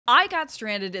I got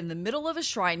stranded in the middle of a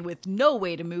shrine with no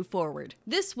way to move forward.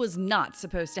 This was not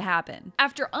supposed to happen.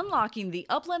 After unlocking the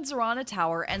Upland Zorana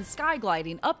Tower and sky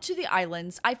gliding up to the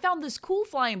islands, I found this cool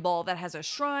flying ball that has a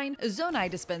shrine, a Zonai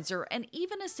dispenser, and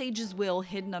even a sage's will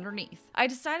hidden underneath. I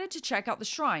decided to check out the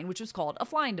shrine, which was called a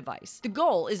flying device. The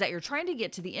goal is that you're trying to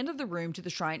get to the end of the room to the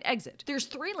shrine exit. There's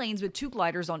 3 lanes with 2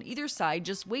 gliders on either side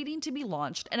just waiting to be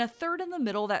launched, and a third in the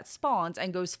middle that spawns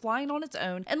and goes flying on its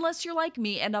own unless you're like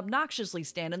me and obnoxiously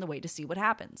stand in the way to see what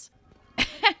happens.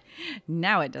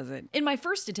 Now it doesn't. In my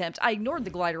first attempt, I ignored the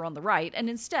glider on the right and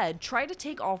instead tried to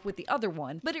take off with the other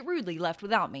one, but it rudely left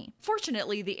without me.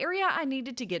 Fortunately, the area I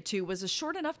needed to get to was a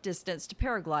short enough distance to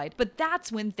paraglide, but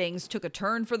that's when things took a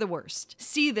turn for the worst.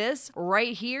 See this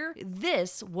right here?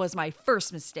 This was my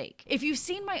first mistake. If you've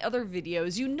seen my other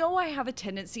videos, you know I have a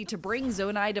tendency to bring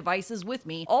Zonai devices with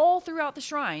me all throughout the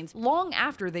shrines, long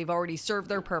after they've already served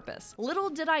their purpose.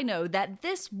 Little did I know that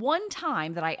this one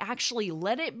time that I actually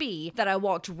let it be, that I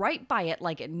walked right by it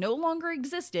like it no longer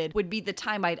existed, would be the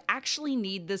time I'd actually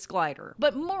need this glider.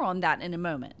 But more on that in a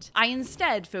moment. I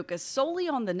instead focused solely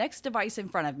on the next device in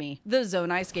front of me, the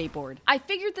Zonai skateboard. I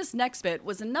figured this next bit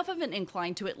was enough of an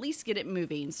incline to at least get it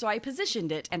moving, so I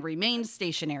positioned it and remained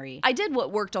stationary. I did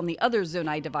what worked on the other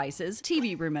Zonai devices,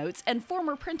 TV remotes, and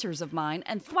former printers of mine,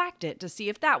 and thwacked it to see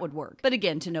if that would work, but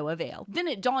again to no avail. Then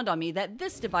it dawned on me that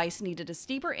this device needed a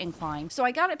steeper incline, so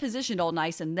I got it positioned all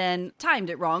nice and then timed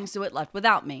it wrong so it left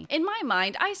without me. In my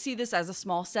mind, I see this as a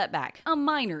small setback, a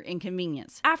minor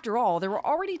inconvenience. After all, there were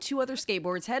already 2 other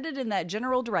skateboards headed in that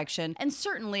general direction, and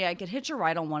certainly I could hitch a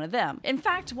ride on one of them. In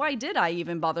fact, why did I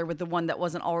even bother with the one that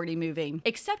wasn't already moving?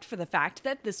 Except for the fact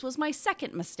that this was my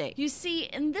second mistake. You see,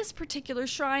 in this particular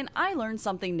shrine, I learned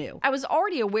something new. I was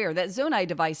already aware that Zonai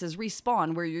devices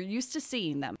respawn where you're used to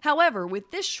seeing them. However,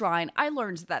 with this shrine, I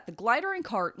learned that the glider and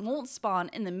cart won't spawn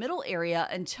in the middle area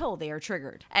until they are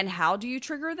triggered. And how do you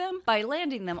trigger them? By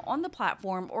landing them on the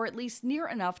platform, or at least near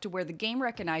enough to where the game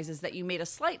recognizes that you made a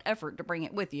slight effort to bring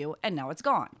it with you, and now it's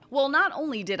gone. Well, not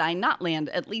only did I not land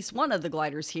at least one of the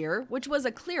gliders here, which was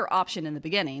a clear option in the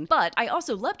beginning, but I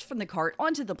also leapt from the cart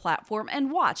onto the platform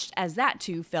and watched as that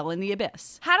too fell in the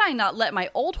abyss. Had I not let my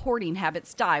old hoarding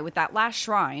habits die with that last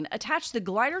shrine, attached the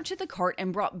glider to the cart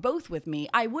and brought both with me,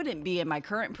 I wouldn't be in my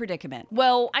current predicament.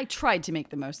 Well, I tried to make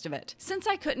the most of it. Since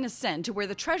I couldn't ascend to where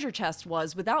the treasure chest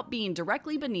was without being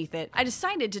directly beneath it, I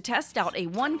decided to test out a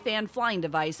 1-fan flying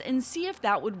device and see if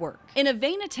that would work. In a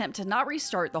vain attempt to not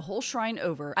restart the whole shrine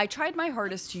over, I tried my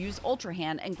hardest to use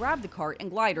Ultrahand and grab the cart and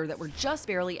glider that were just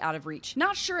barely out of reach.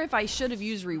 Not sure if I should have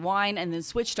used Rewind and then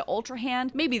switched to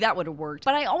Ultrahand, maybe that would have worked,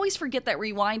 but I always forget that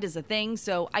Rewind is a thing,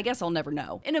 so I guess I'll never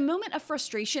know. In a moment of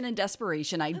frustration and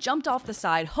desperation, I jumped off the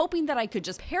side, hoping that I could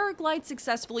just paraglide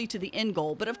successfully to the end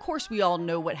goal, but of course we all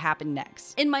know what happened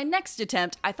next. In my next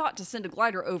attempt, I thought to send a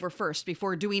glider over first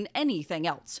before doing anything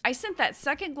else. I sent that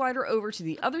second glider over to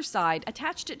the other side,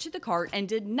 attached it to the cart, and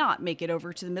did not make it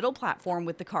over to the middle platform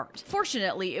with the cart.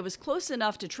 Fortunately, it was close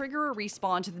enough to trigger a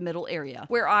respawn to the middle area,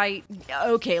 where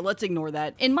okay, let's ignore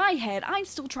that. In my head, I'm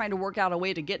still trying to work out a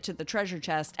way to get to the treasure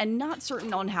chest and not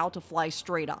certain on how to fly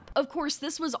straight up. Of course,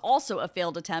 this was also a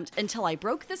failed attempt until I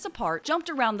broke this apart, jumped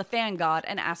around the fan god,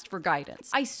 and asked for guidance.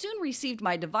 I soon received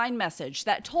my divine message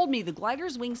that told me the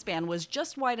glider's wingspan was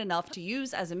just wide enough to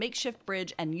use as a makeshift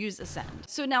bridge and use ascend.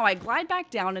 So now I glide back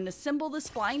down and assemble this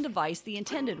flying device the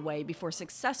intended way before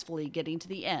successfully getting to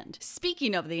the end.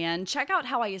 Speaking of the end, check out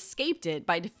how I escaped it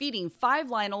by defeating 5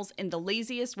 Lionels in the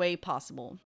laziest way possible.